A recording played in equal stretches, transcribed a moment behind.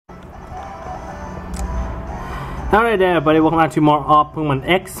Alright there, everybody, welcome back to more of Pokemon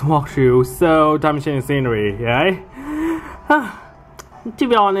X walkthrough. So, time to change the scenery, right? To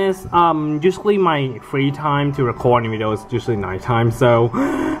be honest, usually my free time to record any videos is usually nighttime, so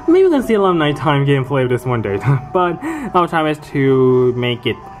maybe we can see a lot of nighttime gameplay this one day. But our time is to make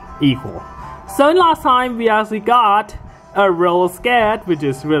it equal. So last time we actually got a roller skate, which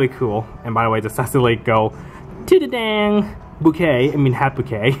is really cool. And by the way, the Sassy go to the dang bouquet, hat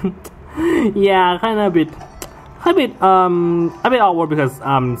bouquet. Yeah, a bit awkward because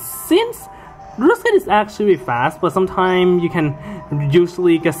since roller skate is actually fast, but sometimes you can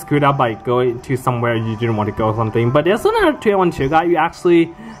usually get screwed up by going to somewhere you didn't want to go or something. But there's another trick I want to show you guys. You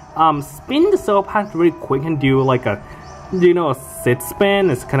actually spin the soul path really quick and do like a a sit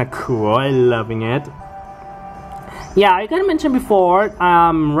spin. It's kind of cool. I'm loving it. Yeah, I gotta mention before.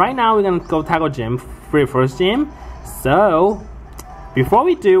 Right now we're gonna go tackle gym for the first gym. So before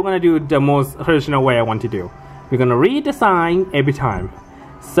we do, we're gonna do the most traditional way I want to do. We're gonna read the sign every time.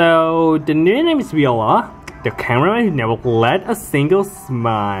 So the new name is Viola, the cameraman who never let a single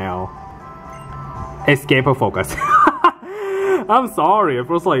smile. Escape or focus. I'm sorry, I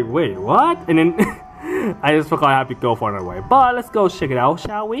was like, wait, what? And then I just forgot I have to go for another way. But let's go check it out,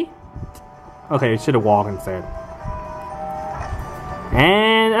 shall we? Okay, should have walked instead.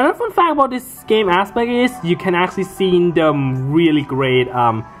 And another fun fact about this game aspect is you can actually see the really great,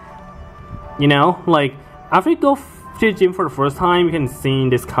 like after you go to the gym for the first time, you can see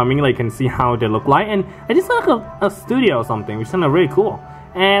this coming, like you can see how they look like, and it's like a studio or something, which is kind of really cool.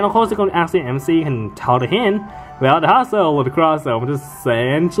 And of course, you're going to ask the MC, you can tell the hint, well, the hustle or the crossover to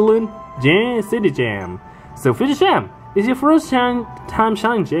Central Gym City Gym. So, Future Jam, this is your first time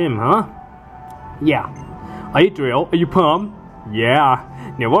shining gym, huh? Yeah. Are you thrilled? Are you pumped? Yeah.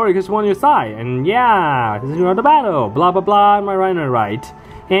 No worry, because we're on your side. And yeah, this is another battle. Blah blah blah. Am I right? Am I right?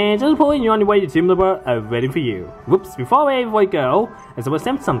 And just pulling you on your way to Gym Level, I'm waiting for you. Whoops, before we go, I supposed to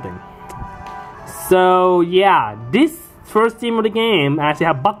attempt something. So yeah, this first team of the game actually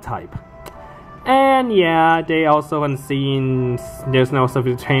have bug type. And yeah, they also haven't seen, there's no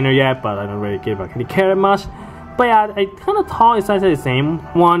substitute trainer yet, but I don't really give any care much. But yeah, I kind of talk exactly the same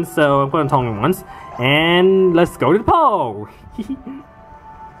one, so I'm going to talk it once. And let's go to the poll.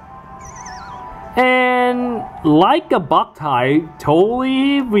 And like a bug type,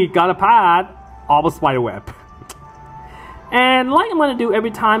 totally we got a pad of a spider web. And like I'm gonna do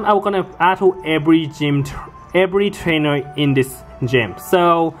every time, I'm gonna add to every trainer in this gym.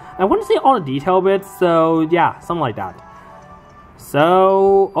 So I want to see all the detail bits. So yeah, something like that.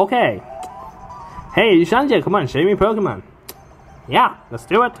 So okay. Hey, Shanje, come on, show me Pokemon. Yeah, let's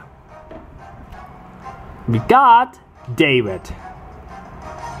do it. We got David.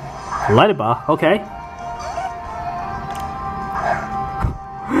 Ladybug, okay.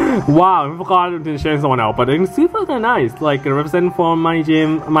 Wow, I forgot to show someone else, but it's super kind of nice. Like, represent for my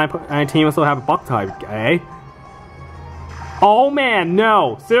gym, my team also have a bug type, okay? Oh man,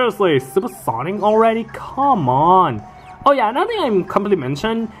 no, seriously, Supersonic already? Come on. Oh yeah, another thing I completely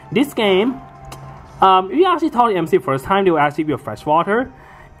mentioned, this game, if you actually talk to MC first time, they will actually be a freshwater.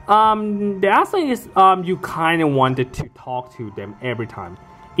 The aspect is, you kind of wanted to talk to them every time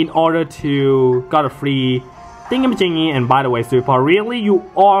in order to get a free thingamajiggy. And by the way, Super, really? You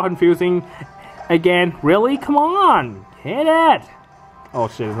are confusing again? Really? Come on! Hit it! Oh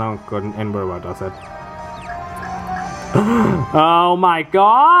shit, it's not good in Ember, what does it? Oh my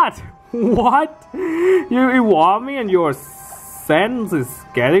god! What? You evolve me and your sense is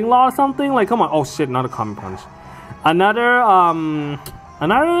getting lost or something? Like, come on. Oh shit, not a common punch. Another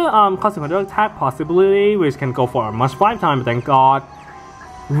consequential attack possibility, which can go for a much 5 times, thank god.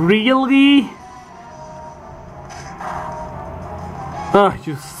 Really?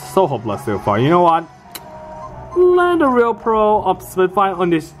 You're so hopeless so far. You know what? Let the real pro of Spitfire on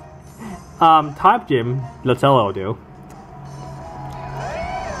this type gym, Latello do.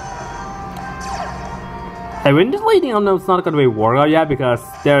 I really think it's not gonna be workout yet because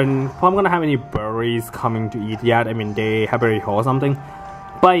they're probably gonna have any berries coming to eat yet. I mean, they have berry hole or something.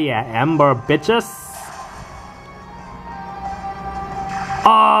 But yeah, Ember bitches.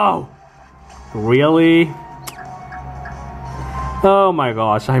 Oh! Really? Oh my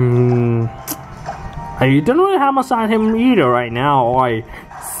gosh, I don't really have much on him either right now. All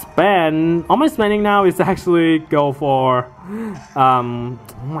my spending now is actually go for, oh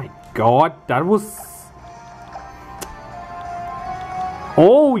my god, that was,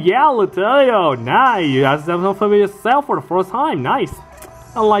 oh yeah, Latelio, nice, you have something for yourself for the first time, nice.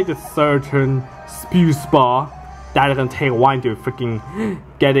 I like the certain spew spa that can take a while to freaking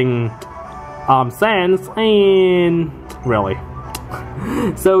getting sense, and really.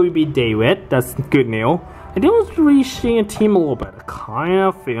 So we beat David, that's good news. I think I was reaching a team a little bit. Kind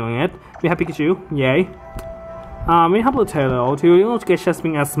of feeling it. We have Pikachu, yay. We have Lotero too. You know, to get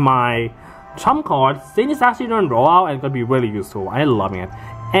Chespin as my trump card. Seeing this actually doing rollout and gonna be really useful. I'm loving it.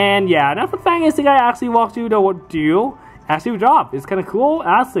 And yeah, another thing is the guy actually walked through the duel. Actually drop. It's kind of cool.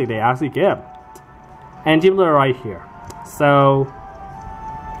 Actually, they actually give. And gym leader right here. So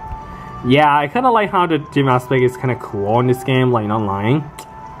yeah, I kind of like how the gym aspect is kind of cool in this game. Like, not lying.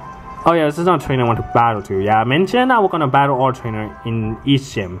 Oh yeah, this is not a trainer I want to battle to. Yeah, I mentioned we're gonna battle all trainer in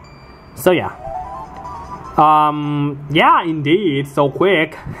each gym. So yeah. Yeah, indeed, so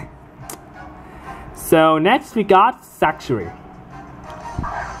quick. So next we got Sanctuary.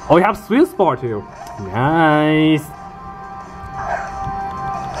 Oh, we have Sweet Spot too. Nice.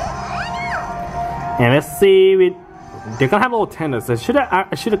 And let's see, they're gonna have little tenders. I should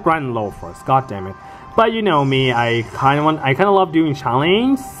have grinded low first. God damn it. But you know me, I kind of love doing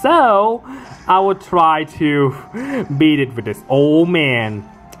challenge, so I will try to beat it with this old man.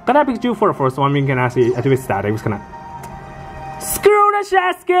 Gonna Pikachu for the first one. We can actually activate static. Just gonna screw the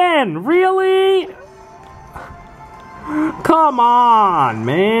Shaskin. Really? Come on,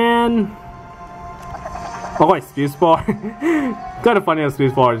 man. Oh wait, Speed Spot. Kind of funny how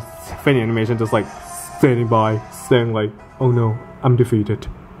Speed Spot is funny animation, just like standing by, saying like, "Oh no, I'm defeated."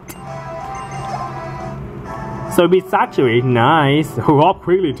 So beat Sanctuary, nice. Who up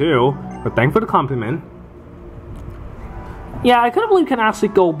quickly too, but thanks for the compliment. Yeah, I couldn't believe we can actually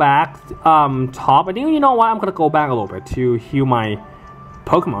go back top. I think, you know what, I'm gonna go back a little bit to heal my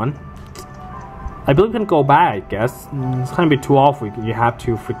Pokemon. I believe we can go back, I guess. It's kind of a bit too off. You have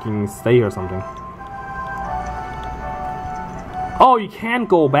to freaking stay or something. Oh, you can't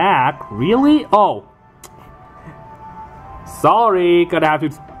go back? Really? Oh. Sorry, gonna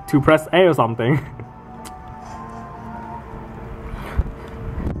have to press A or something.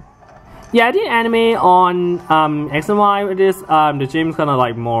 Yeah, I did anime on X and Y with this. The gym's kind of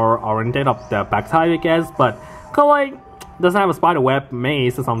like more oriented of the back type, I guess, but kind of like doesn't have a spider web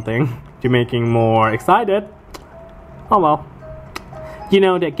maze or something to make me more excited. Oh well. You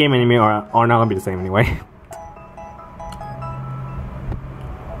know that game anime are not gonna be the same anyway.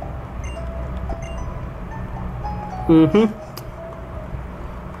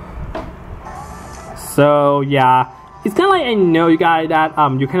 So yeah. It's kind of like, I know you guys that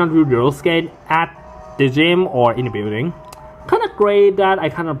you cannot do roller skate at the gym or in the building. Kind of great that I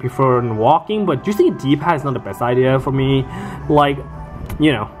kind of prefer walking, but using a D-pad is not the best idea for me. Like,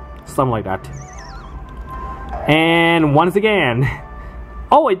 you know, something like that. And once again,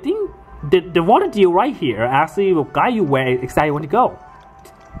 oh, I think the water deal right here actually will guide you where exactly you want to go.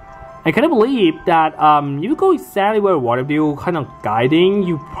 I kind of believe that you go exactly where water deal kind of guiding,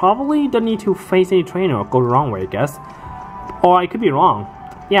 you probably don't need to face any trainer or go the wrong way, I guess. Or I could be wrong.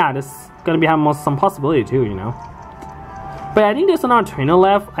 Yeah, there's gonna be some possibility too, you know. But I think there's another trainer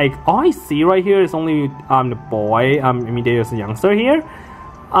left. All I see right here is only the boy. I mean, there's a youngster here.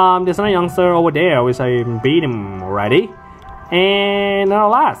 There's another youngster over there, which I beat him already. And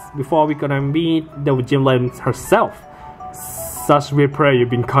last, before we gonna meet the gym lady herself. Such weird prayer, you've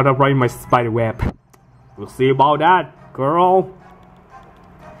been caught up right in my spider web. We'll see about that, girl.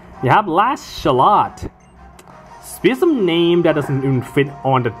 You have last Charlotte. Speak some name that doesn't even fit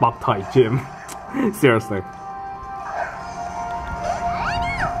on that bug type gym. Seriously.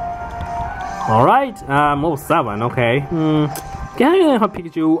 Alright, level 7, okay. Can I have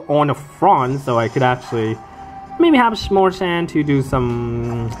Pikachu on the front so I could actually maybe have more chance to do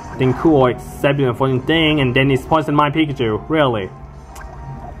something cool, except the unfortunate thing, and then it's poison my Pikachu, really.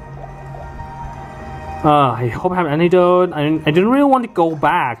 I hope I have an antidote. I didn't really want to go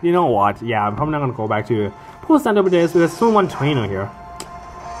back. You know what? Yeah, I'm probably not gonna go back to the pool center with this. There's still one trainer here.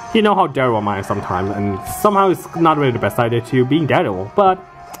 You know how Daryl I am sometimes, and somehow it's not really the best idea to being Daryl, but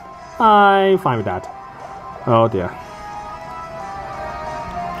I'm fine with that. Oh dear.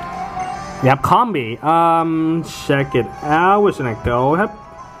 We have Combi. Check it out. Where should I go?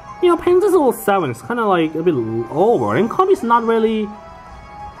 You know, Panda's level 7 is kind of like a bit over, and Combi's not really.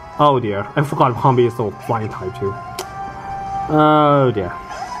 Oh dear, I forgot Combi is so flying type too. Oh dear.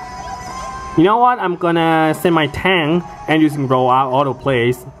 You know what? I'm gonna send my Tang and using roll out auto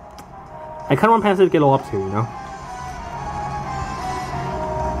plays. I kind of want Panda to get up to, you know.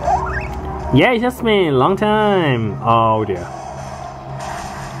 Yeah, it's just been a long time. Oh dear.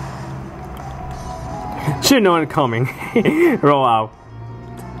 Should know it coming. Roll out.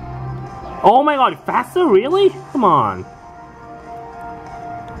 Oh my god, faster? Really? Come on.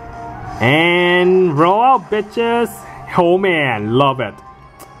 And roll out, bitches. Oh man, love it.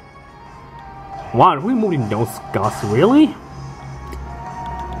 Wow, we moving those gusts, really?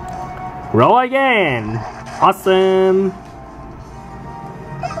 Roll again. Awesome.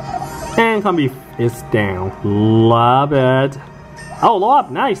 And combi is down. Love it. Oh, low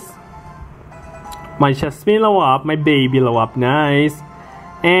up, nice. My chest spin low up, my baby low up, nice.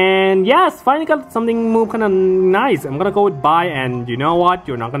 And yes, finally got something move kind of nice. I'm gonna go with buy, and you know what?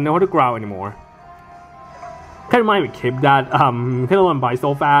 You're not gonna know how to growl anymore. Kind of remind me Kib that kind of learn buy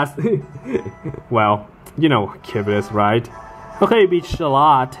so fast. Well, you know what Kib is, right? Okay, beach a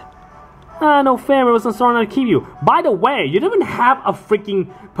lot. No fair, it wasn't strong enough to keep you. By the way, you don't even have a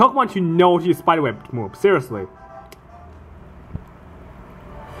freaking Pokemon to know to use Spiderweb move. Seriously.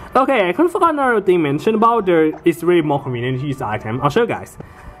 Okay, I kind of forgot another thing mentioned about it's really more convenient to use the item. I'll show you guys.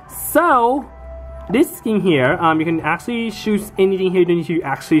 So, this skin here, you can actually choose anything here. You need to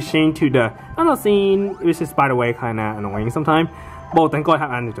actually change to the another scene, which is by the way kind of annoying sometimes. But thank God I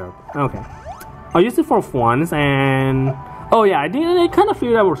have antidote. Okay, I'll use it for once, and oh yeah, I kind of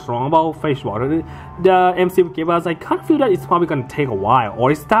feel that we're wrong about face water. The MC would give us. I kind of feel that it's probably gonna take a while,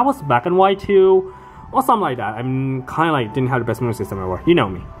 or if that was black and white too, or something like that. I'm kind of like didn't have the best memory system ever. You know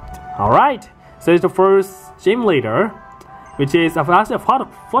me. Alright, so it's the first gym leader, which is actually a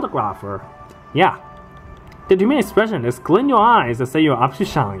photographer. Yeah. The human expression is glint in your eyes and say you're up to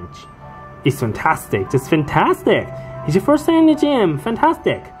challenge. It's fantastic, just fantastic. It's your first day in the gym,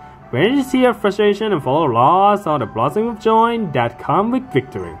 fantastic. Ready to see your frustration and follow laws or the blossom of joy that come with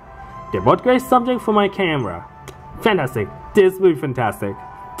victory. They're both great subject for my camera. Fantastic, this will be fantastic.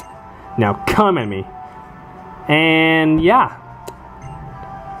 Now come at me. And yeah.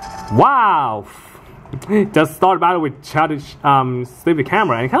 Wow! Just start battle with childish sleep the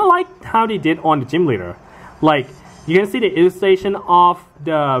camera, and I kind of like how they did on the gym leader. Like you can see the illustration of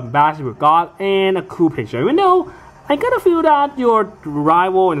the badge we got and a cool picture. Even though I kind of feel that your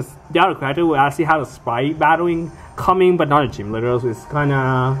rival and the other character will actually have a sprite battling coming, but not a gym leader, so it's kind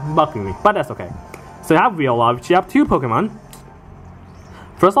of bugging me. But that's okay. So you have real love. She have two Pokemon.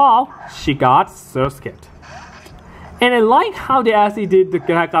 First of all, she got Surf's Kit. And I like how they actually did the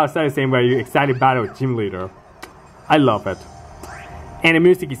character outside the same way you excited battle with gym leader. I love it. And the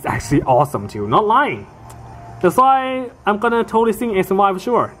music is actually awesome too, not lying. That's why I'm gonna totally sing SMY for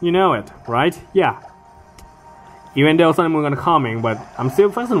sure. You know it, right? Yeah. Even though some of them are gonna coming, but I'm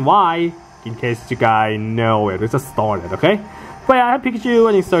still focusing why, in case you guys know it. It's just started, okay? But yeah, I have Pikachu,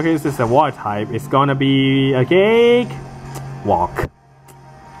 and in this case it's a water type. It's gonna be a cake walk.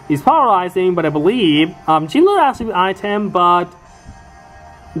 It's polarizing, but I believe gym leader actually an item, but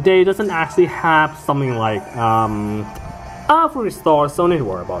they doesn't actually have something like for restore, so don't need to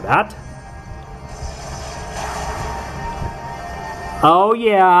worry about that. Oh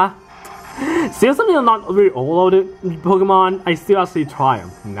yeah. Still something I'm not really overloaded Pokemon, I still actually try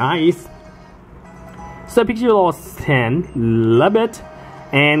them. Nice. So Pikachu lost 10, love it,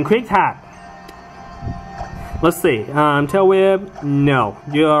 and quick tap. Let's see, Tail Whip, no,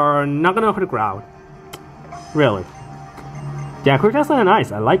 you're not gonna know how to growl. Really. Yeah, quick tap's kinda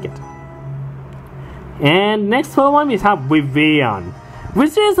nice, I like it. And next Pokemon we have Vivian,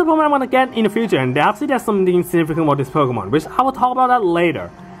 which is a Pokemon I'm gonna get in the future, and actually there's something significant about this Pokemon, which I will talk about that later.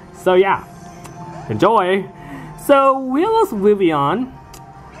 So yeah, enjoy. So we lost Vivian.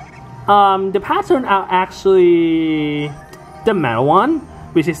 The pattern are actually the metal one,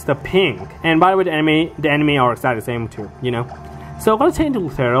 which is the pink. And by the way, the enemy are exactly the same too, you know. So I'm gonna change to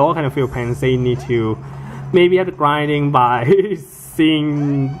Luthero. I kind of feel pain. They need to maybe have the grinding by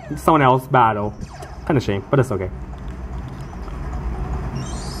seeing someone else battle. Kind of shame, but it's okay.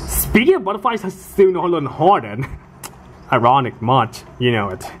 Speaking of butterflies, I still know how to learn Harden. Ironic much, you know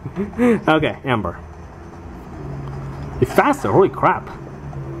it. Okay, Amber. It's faster, holy crap.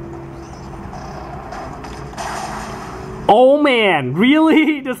 Oh man,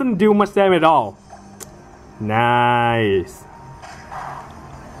 really? It doesn't do much damage at all. Nice.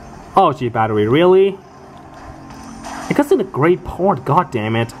 Oh gee, battery, really? It gets in a great port, god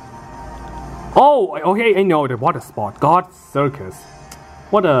damn it. Oh, okay, I know the water spot. God Circus.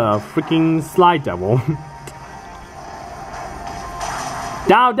 What a freaking slide devil.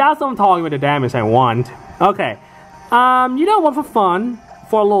 Now that's what I'm talking about, the damage I want. Okay. You know what, for fun,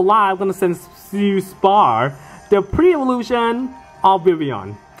 for a little live, I'm gonna send you Spar, the pre-evolution of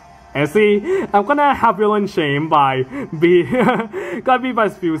Vivian. And see, I'm gonna have villain shame by gotta be by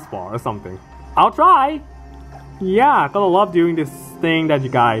Spar or something. I'll try. Yeah, gonna love doing this thing that you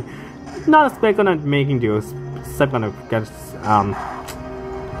guys not expecting on making deals. Except gonna get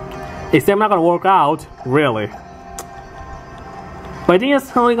except not gonna work out, really. But I think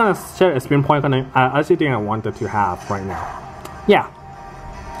it's only gonna share a spin point. I actually think I wanted to have right now. Yeah.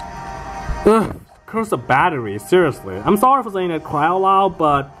 Ugh, curse the battery, seriously. I'm sorry for saying that cry out loud,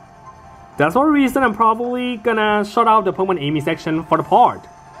 but That's one reason I'm probably gonna shut out the Pokemon Amy section for the part.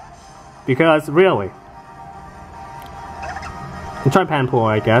 Because really. And try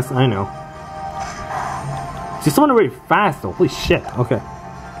Panpour, I guess. I know. She's someone really fast though. Holy shit. Okay.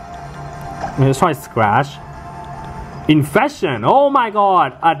 Let's try Scratch. Infection. Oh my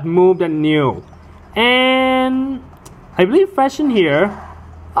god. A move that new. And I believe Fashion here.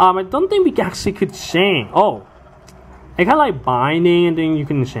 I don't think we actually could change. Oh. I kind of like binding and then you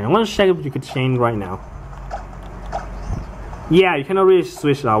can change. I'm gonna check if you could change right now. Yeah, you cannot really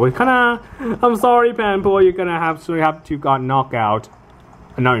switch that. We kinda. I'm sorry, Panpour. You're gonna have to got knocked out.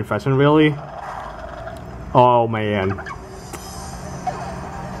 Now Infection, really? Oh man.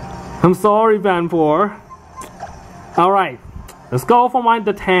 I'm sorry, Panpour. Alright. Let's go for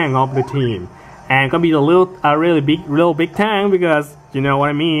the tank of the team. And gonna be a really big tank because you know what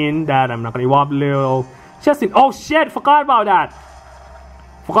I mean. That I'm not gonna evolve little. Justin. Oh shit! Forgot about that.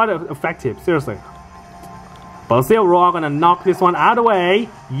 Forgot effective. Seriously. But still, Roar gonna knock this one out of the way.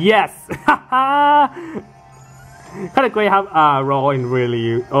 Yes! Kinda great to have Roar in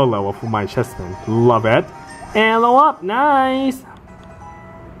really low level for my Chessman. Love it. And low up. Nice!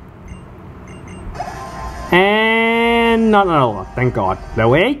 And not low. Thank God.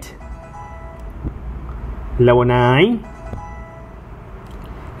 Level 8. Level 9.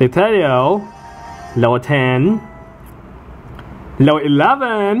 Letalio. Level 10. Level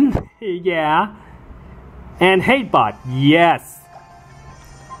 11. Yeah. And Hatebot, yes.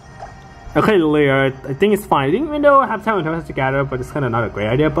 Okay, Lear, I think it's fine. Even though I have time to together, but it's kind of not a great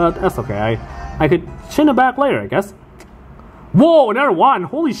idea. But that's okay. I could chin it back later, I guess. Whoa, another one!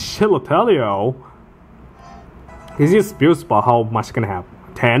 Holy shit, Letalio. This is beautiful. How much can I have?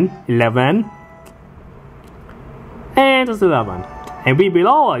 10, 11, and just 11. And we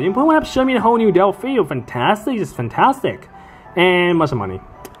below it. Improvement have shown me the whole new Delph field. Fantastic, just fantastic. And much money.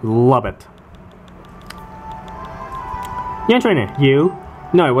 Love it. Yeah, trainer, you?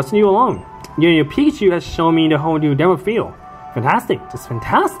 No, it wasn't you alone. Your Pikachu has shown me the whole new demo field. Fantastic, just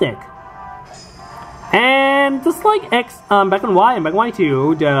fantastic. And just like back on Y and back on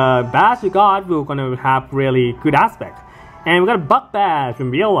Y2, the badge we got will gonna have really good aspect. And we got a Buck badge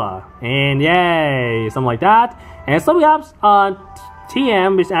from Viola. And yay, something like that. And so we have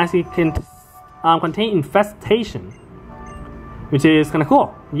TM, which actually can contain infestation, which is kind of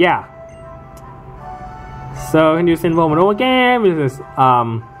cool. Yeah. So can use Involvement again, which is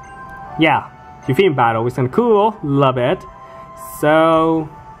yeah, you feel in battle, which is kind of cool. Love it. So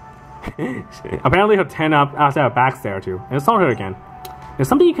apparently her 10 up outside her back there too. And it's not her again. There's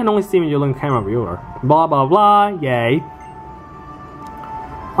something you can only see when you're looking camera viewer. Blah blah blah. Yay.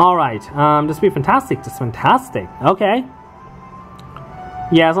 Alright, this will be fantastic. Just fantastic. Okay.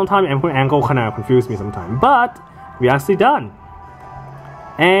 Yeah, sometimes input angle kind of confuse me sometimes, but we actually done.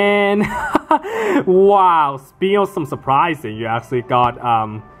 And wow, speaking of some surprising, you actually got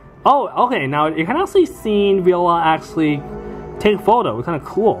oh, okay, now you can actually see Viola actually take a photo. It's kind of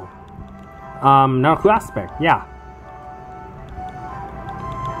cool. Another cool aspect, yeah.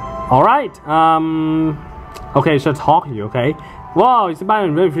 Alright, okay, should talk to you, okay? Wow, it's about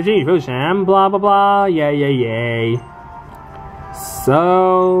refugee fusion, blah blah blah, yay.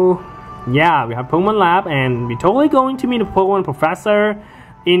 So yeah, we have Pokemon Lab, and we're totally going to meet the Pokemon Professor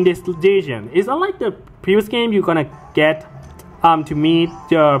in this region. It's unlike the previous game. You're gonna get to meet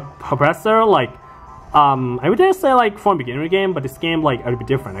the Professor like I would just say like from the beginning of the game, but this game like a little bit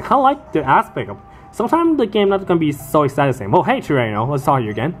different. I kind of like the aspect of sometimes the game not gonna be so excited the same. Oh hey Tirano, let's talk to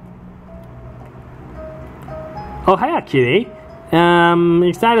you again. Oh hey Kitty.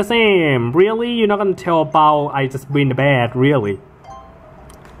 Excited the same. Really? You're not gonna tell about I just win the bad, really?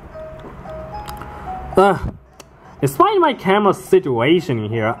 Despite my camera situation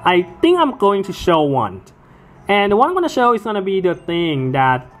here, I think I'm going to show one. And the one I'm gonna show is gonna be the thing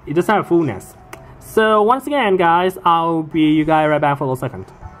that it doesn't have fullness. So once again guys, I'll be you guys right back for a little second.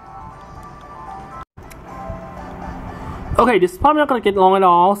 Okay, this is probably not gonna get long at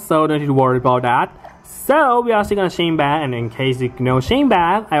all, so don't need to worry about that. So we're actually gonna shame back, and in case you know shame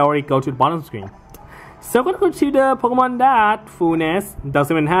back, I already go to the bottom screen. So I'm gonna go to the Pokemon that fullness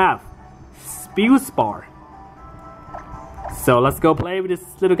doesn't even have. Spewspar. So let's go play with this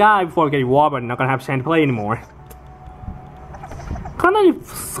little guy before we get evolved, but I'm not gonna have a chance to play anymore. Kinda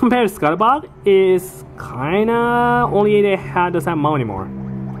compared to Scuttlebug is kinda only they doesn't have Mo anymore.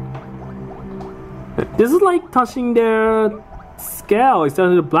 This is like touching their scale instead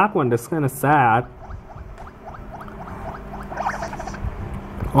of the black one. That's kinda sad.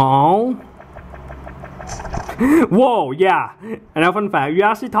 Oh. Whoa, yeah. Another fun fact, you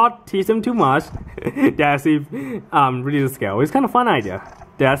actually tease him too much. That's really the scale. It's kind of fun idea.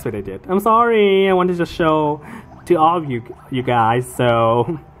 That's what I did. I'm sorry. I wanted to show to all of you guys,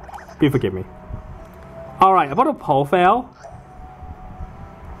 so please forgive me. Alright, about the profile.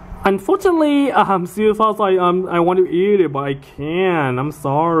 Unfortunately, Seal Falls, I want to eat it, but I can't. I'm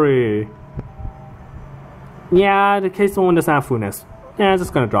sorry. Yeah, the case one doesn't have fullness. Yeah, I'm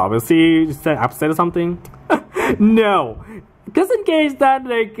just gonna drop it. See, you said upset or something? No. Just in case that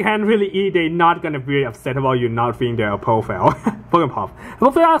they can't really eat, they're not gonna be upset about you not feeding their profile. Pokemon Puff.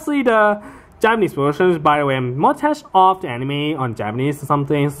 Hopefully, actually, the Japanese versions, by the way, I'm more attached off the anime on Japanese or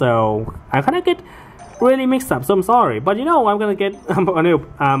something, so I kinda get really mixed up, so I'm sorry. But you know, I'm gonna get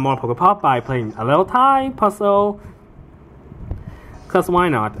more Pokemon Puff by playing a little Thai puzzle. Cause why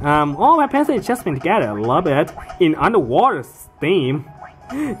not? Oh, my pencil is just been together. I love it. In underwater theme.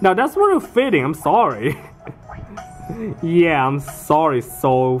 Now that's really fitting. I'm sorry. Yeah, I'm sorry.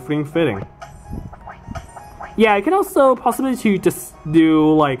 So fitting. Yeah, I can also possibly to just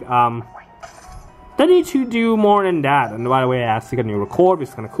do like Don't need to do more than that. And by the way, I actually got a new record, which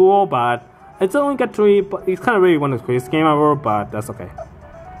is kind of cool. But it's only got 3. But it's kind of really one of the quickest game ever. But that's okay.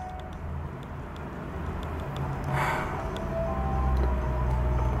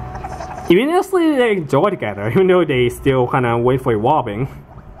 Eventually they enjoy together, even though they still kind of wait for evolving.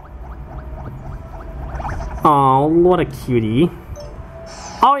 Oh, what a cutie.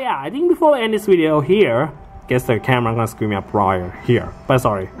 Oh yeah, I think before I end this video here, guess the camera gonna screw me up right here, but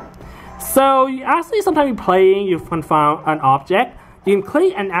sorry. So you actually sometimes you're playing, you can find an object, you can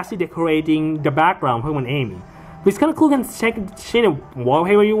click and actually decorating the background Pokemon Amy. Which is kind of cool, you can change the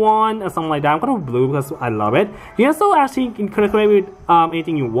wallpaper you want or something like that. I'm going to blue because I love it. You can also actually decorate with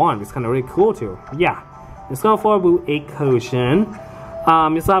anything you want. It's kind of really cool too. Yeah. Let's go for Blue 8 Cushion.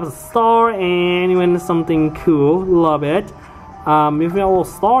 You still have a star and even something cool. Love it. If you have a little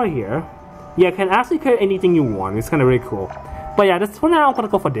star here, yeah, you can actually create anything you want. It's kind of really cool. But yeah, that's for now. I'm going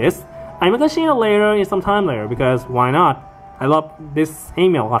to go for this. I'm going to share it later in some time later because why not? I love this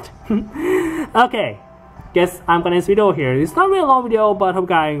email a lot. Okay. Guess I'm gonna end this video here. It's not really a long video, but hope you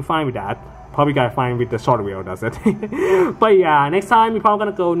guys are fine with that. Probably guys fine with the short video, does it? But yeah, next time we're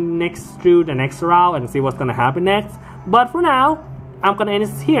probably gonna go through the next route and see what's gonna happen next. But for now, I'm gonna end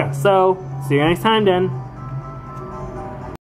this here. So see you next time then.